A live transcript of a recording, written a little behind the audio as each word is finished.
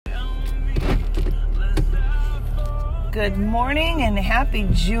Good morning and happy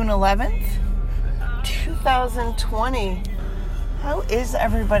June 11th, 2020. How is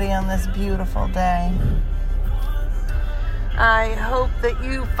everybody on this beautiful day? I hope that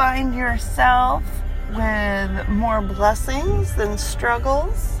you find yourself with more blessings than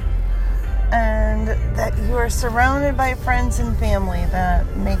struggles, and that you are surrounded by friends and family that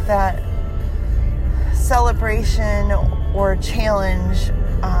make that celebration or challenge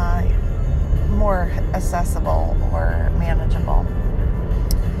more accessible or manageable.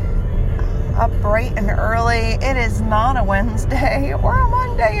 Up bright and early. It is not a Wednesday or a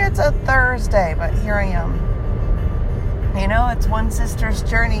Monday, it's a Thursday, but here I am. You know, it's one sister's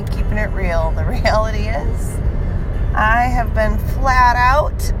journey, keeping it real. The reality is, I have been flat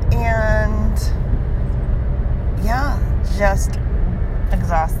out and, just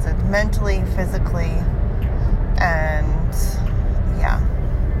exhausted, mentally, physically, and,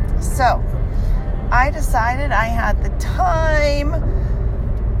 So, I decided I had the time.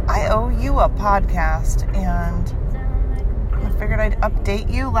 I owe you a podcast, and I figured I'd update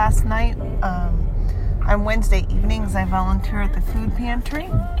you. Last night, on Wednesday evenings, I volunteer at the food pantry,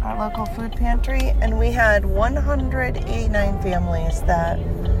 our local food pantry, and we had 189 families that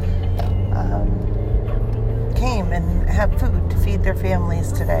came and have food to feed their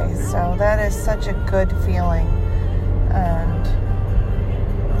families today. So that is such a good feeling, and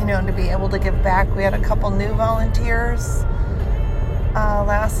to be able to give back. We had a couple new volunteers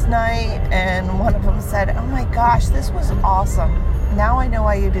last night, and one of them said, "Oh my gosh, this was awesome. Now I know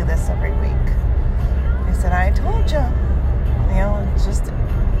why you do this every week." I said, "I told you."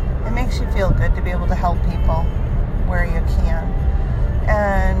 It makes you feel good to be able to help people where you can.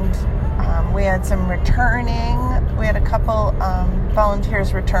 And we had some returning. We had a couple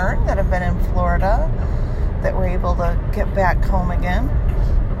volunteers return that have been in Florida that were able to get back home again.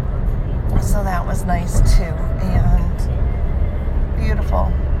 So that was nice too, and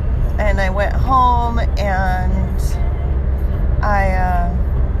beautiful. And I went home, and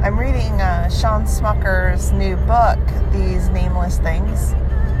I'm reading Sean Smucker's new book, These Nameless Things.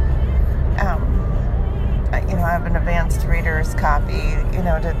 I have an advanced reader's copy,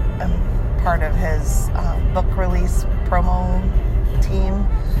 I'm part of his book release promo team.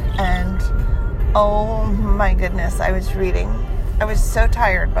 And oh my goodness, I was reading. I was so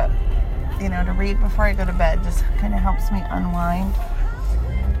tired, but to read before I go to bed just kind of helps me unwind.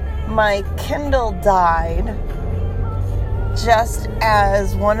 My Kindle died just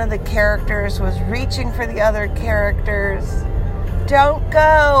as one of the characters was reaching for the other characters. Don't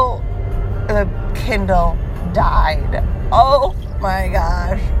go! The Kindle died. Oh my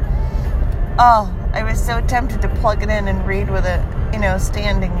gosh. Oh, I was so tempted to plug it in and read with it,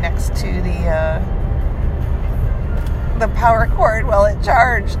 standing next to the power cord while it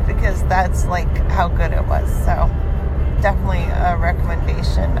charged, because that's like how good it was. So definitely a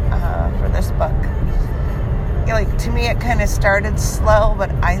recommendation for this book. To me, it kind of started slow,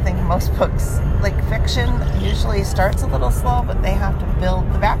 but I think most books, like fiction, usually starts a little slow, but they have to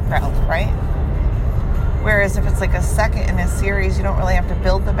build the background, right? Whereas if it's like a second in a series, you don't really have to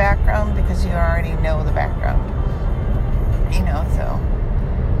build the background because you already know the background. So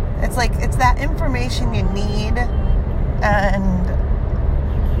it's that information you need. And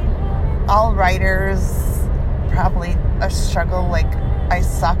all writers probably struggle. Like, I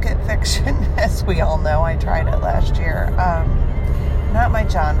suck at fiction, as we all know. I tried it last year. Not my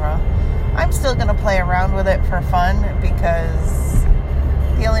genre. I'm still going to play around with it for fun, because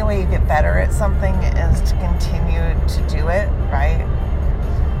the only way you get better at something is to continue to do it, right?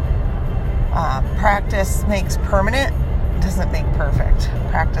 Practice makes permanent, doesn't make perfect.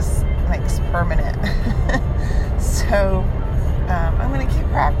 Practice makes permanent. So I'm going to keep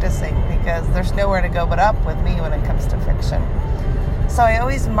practicing, because there's nowhere to go but up with me when it comes to fiction. So I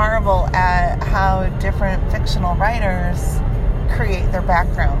always marvel at how different fictional writers create their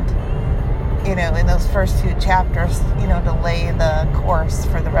background, in those first few chapters, to lay the course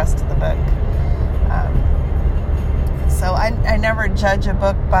for the rest of the book. So I never judge a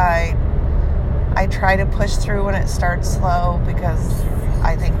book by, I try to push through when it starts slow, because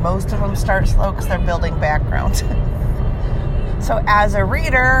I think most of them start slow because they're building background. So as a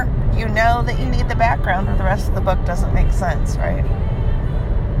reader, you know that you need the background, or the rest of the book doesn't make sense, right?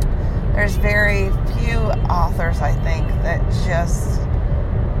 There's very few authors, I think, that just,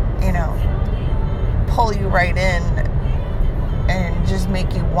 pull you right in and just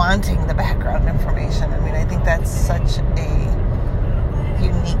make you wanting the background information. I mean, I think that's such a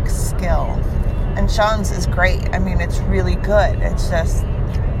unique skill. And Sean's is great. I mean, it's really good. It's just,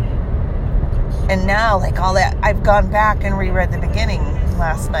 and now, like, all that, I've gone back and reread the beginning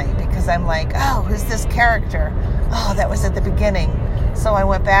last night, because I'm like, oh, who's this character? oh, that was at the beginning. So I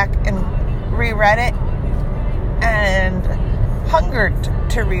went back and reread it and hungered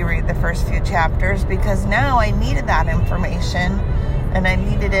to reread the first few chapters, because now I needed that information, and I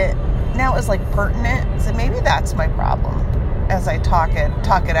needed it. Now it was like pertinent. So maybe that's my problem as I talk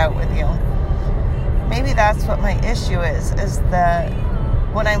it out with you. Maybe that's what my issue is that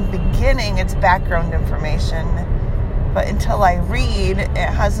when I'm beginning, it's background information, but until I read, it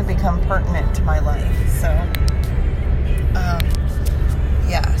hasn't become pertinent to my life.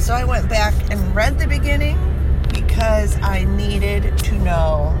 So I went back and read the beginning because I needed to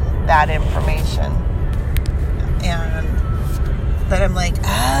know that information. And then I'm like,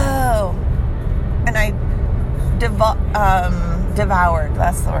 oh, and I devoured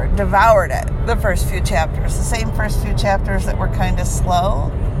it, the first few chapters. The same first few chapters that were kind of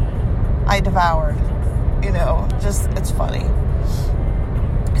slow, I devoured. It's funny.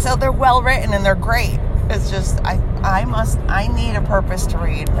 So they're well written and they're great. It's just, I need a purpose to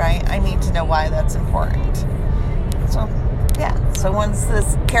read, right? I need to know why that's important. So, yeah. So once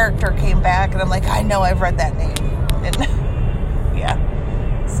this character came back, and I'm like, I know I've read that name. And, yeah.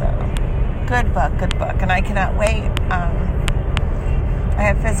 So, good book. And I cannot wait. I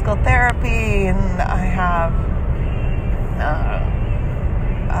have physical therapy, and I have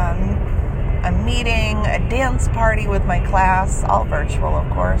a meeting, a dance party with my class, all virtual, of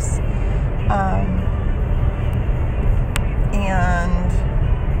course. And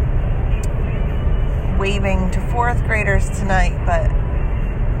waving to fourth graders tonight, but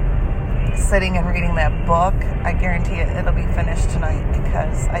sitting and reading that book, I guarantee it'll be finished tonight,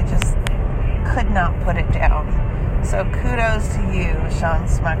 because I just could not put it down. So kudos to you, Sean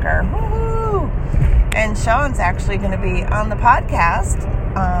Smucker. Woohoo! And Sean's actually going to be on the podcast.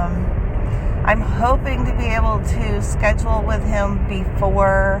 I'm hoping to be able to schedule with him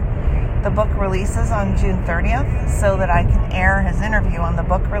before the book releases on June 30th, so that I can air his interview on the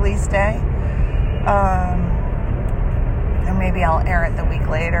book release day. Or maybe I'll air it the week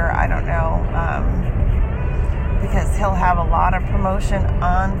later. I don't know. Because he'll have a lot of promotion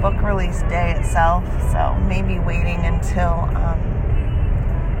on book release day itself. So maybe waiting until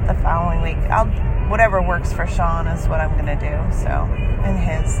the following week. Whatever works for Sean is what I'm going to do. So, and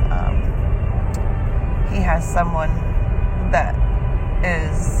he has someone that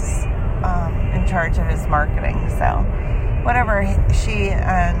is in charge of his marketing. So whatever she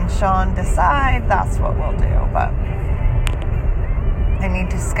and Sean decide, that's what we'll do. But I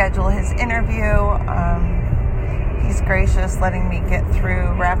need to schedule his interview. He's gracious letting me get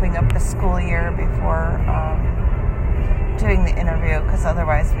through wrapping up the school year before doing the interview, because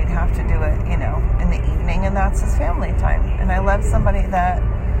otherwise we'd have to do it, in the evening, and that's his family time. And I love somebody that,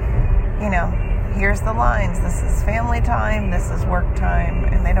 here's the lines. This is family time, this is work time,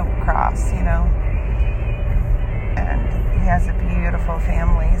 and they don't cross, And he has a beautiful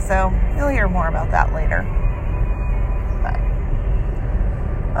family. So you'll hear more about that later. But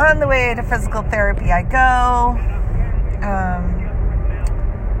on the way to physical therapy I go.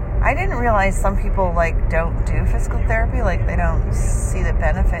 I didn't realize some people don't do physical therapy, they don't see the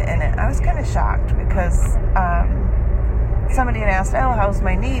benefit in it. I was kind of shocked, because somebody had asked, oh, how's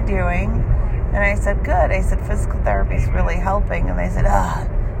my knee doing? And I said, good. I said, physical therapy is really helping. And they said,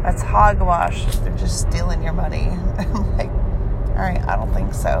 that's hogwash. They're just stealing your money. I'm like, all right, I don't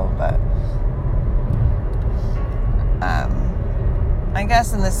think so. But I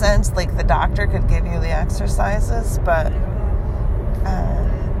guess in the sense, the doctor could give you the exercises, but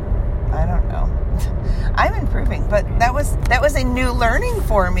I don't know. I'm improving, but that was a new learning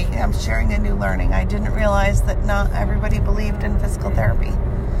for me. I'm sharing a new learning. I didn't realize that not everybody believed in physical therapy,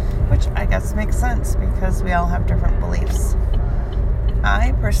 which I guess makes sense, because we all have different beliefs.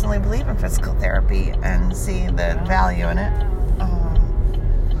 I personally believe in physical therapy and see the value in it.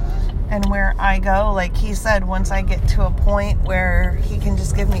 And where I go, like he said, once I get to a point where he can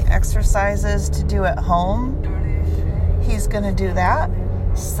just give me exercises to do at home, he's going to do that,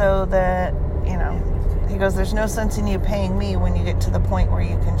 so that, he goes, there's no sense in you paying me when you get to the point where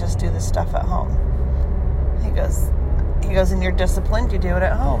you can just do this stuff at home. He goes, and you're disciplined, you do it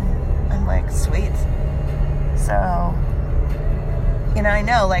at home. I'm like, sweet. So, I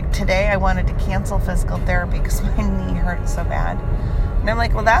know, today I wanted to cancel physical therapy because my knee hurt so bad. And I'm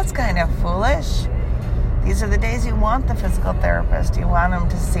like, well, that's kind of foolish. These are the days you want the physical therapist. You want them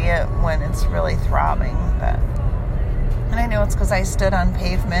to see it when it's really throbbing. And I know it's because I stood on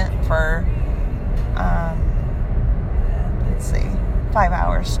pavement for, 5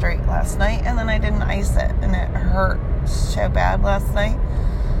 hours straight last night, and then I didn't ice it, and it hurt so bad last night.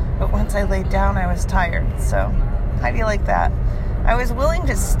 But once I laid down, I was tired. So how do you like that? I was willing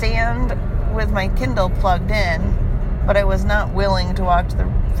to stand with my Kindle plugged in, but I was not willing to walk to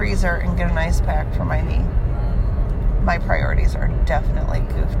the freezer and get an ice pack for my knee. My priorities are definitely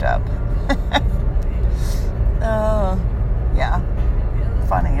goofed up. Oh, yeah.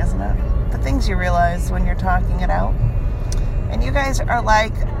 Funny, isn't it? The things you realize when you're talking it out. And you guys are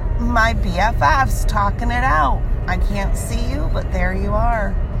like my BFFs talking it out. I can't see you, but there you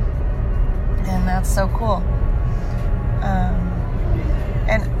are. And that's so cool.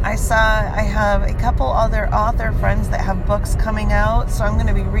 And I have a couple other author friends that have books coming out, so I'm going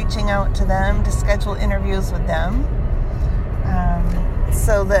to be reaching out to them to schedule interviews with them,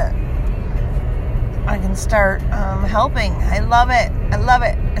 so that I can start helping. I love it.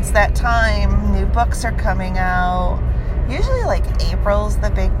 It's that time. New books are coming out. Usually like April's the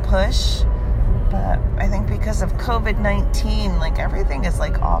big push, but I think because of COVID-19, like everything is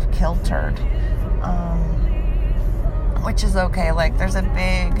like off kiltered. Which is okay. Like there's a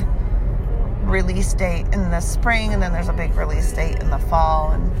big release date in the spring, and then there's a big release date in the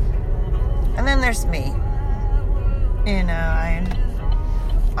fall, and then there's me. You know,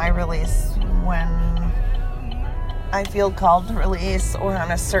 I release when I feel called to release, or on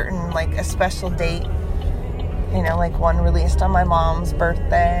a certain, like a special date. You know, like one released on my mom's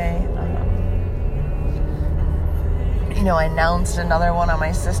birthday. You know, I announced another one on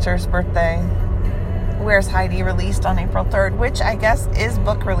my sister's birthday. Where's Heidi released on April 3rd, which I guess is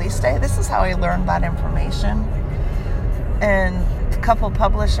book release day. This is how I learned that information. And a couple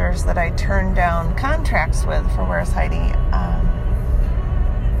publishers that I turned down contracts with for Where's Heidi,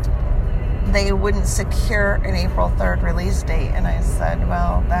 they wouldn't secure an April 3rd release date. And I said,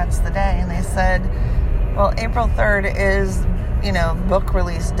 well, that's the day. And they said, well, April 3rd is, you know, book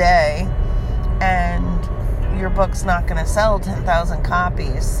release day, and your book's not going to sell 10,000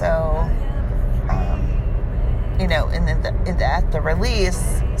 copies. So, you know, at the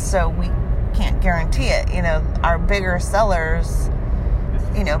release, so we can't guarantee it. You know, our bigger sellers,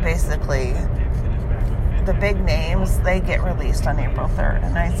 you know, basically the big names, they get released on April 3rd.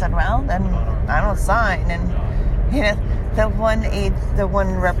 And I said, well, then I don't sign. And, you know, the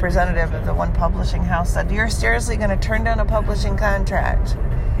one representative of the one publishing house said, you're seriously going to turn down a publishing contract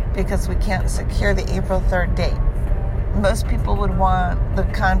because we can't secure the April 3rd date? Most people would want the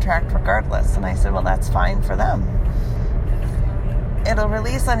contract regardless. And I said, well, that's fine for them. It'll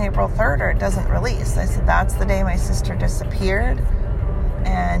release on April 3rd or it doesn't release. I said, that's the day my sister disappeared,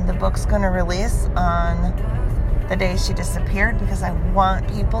 and the book's going to release on the day she disappeared, because I want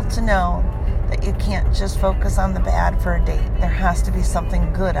people to know that you can't just focus on the bad for a date. There has to be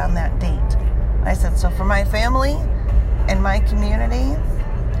something good on that date. I said, so for my family and my community,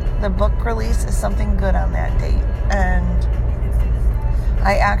 the book release is something good on that date. And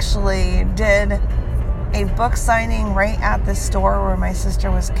I actually did a book signing right at the store where my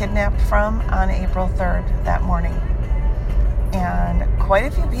sister was kidnapped from on April 3rd that morning. And quite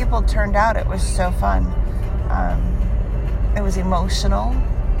a few people turned out. It was so fun. It was emotional.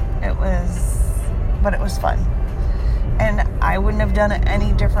 But it was fun. And I wouldn't have done it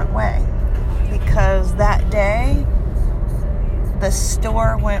any different way, because that day, the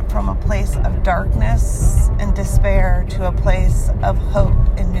store went from a place of darkness and despair to a place of hope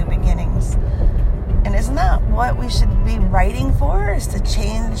and new beginnings. And isn't that what we should be writing for, is to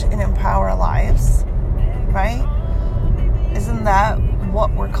change and empower lives, right? Isn't that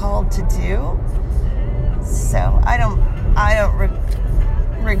what we're called to do? So I don't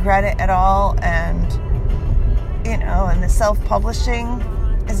regret it at all. And, you know, and the self-publishing,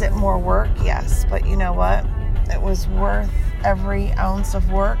 is it more work? Yes. But you know what? It was worth every ounce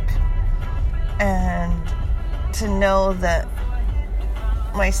of work. And to know that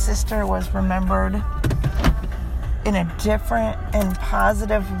my sister was remembered in a different and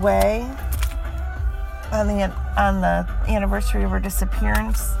positive way on the anniversary of her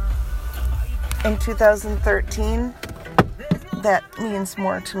disappearance in 2013, that means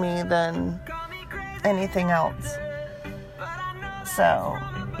more to me than anything else. So,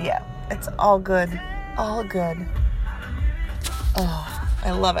 yeah, it's all good. All good. Oh,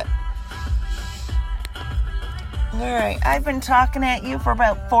 I love it. All right, I've been talking at you for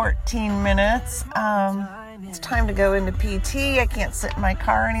about 14 minutes. It's time to go into PT. I can't sit in my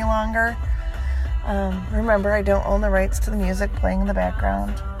car any longer. Remember, I don't own the rights to the music playing in the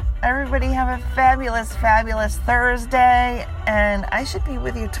background. Everybody have a fabulous, fabulous Thursday, and I should be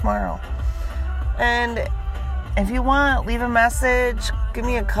with you tomorrow. And if you want, leave a message, give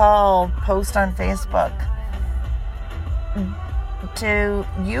me a call, post on Facebook. Do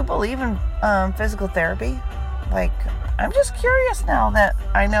you believe in physical therapy? Like, I'm just curious now that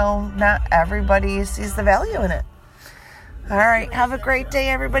I know not everybody sees the value in it. All right. Have a great day,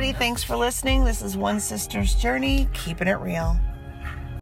 everybody. Thanks for listening. This is One Sister's Journey, keeping it real.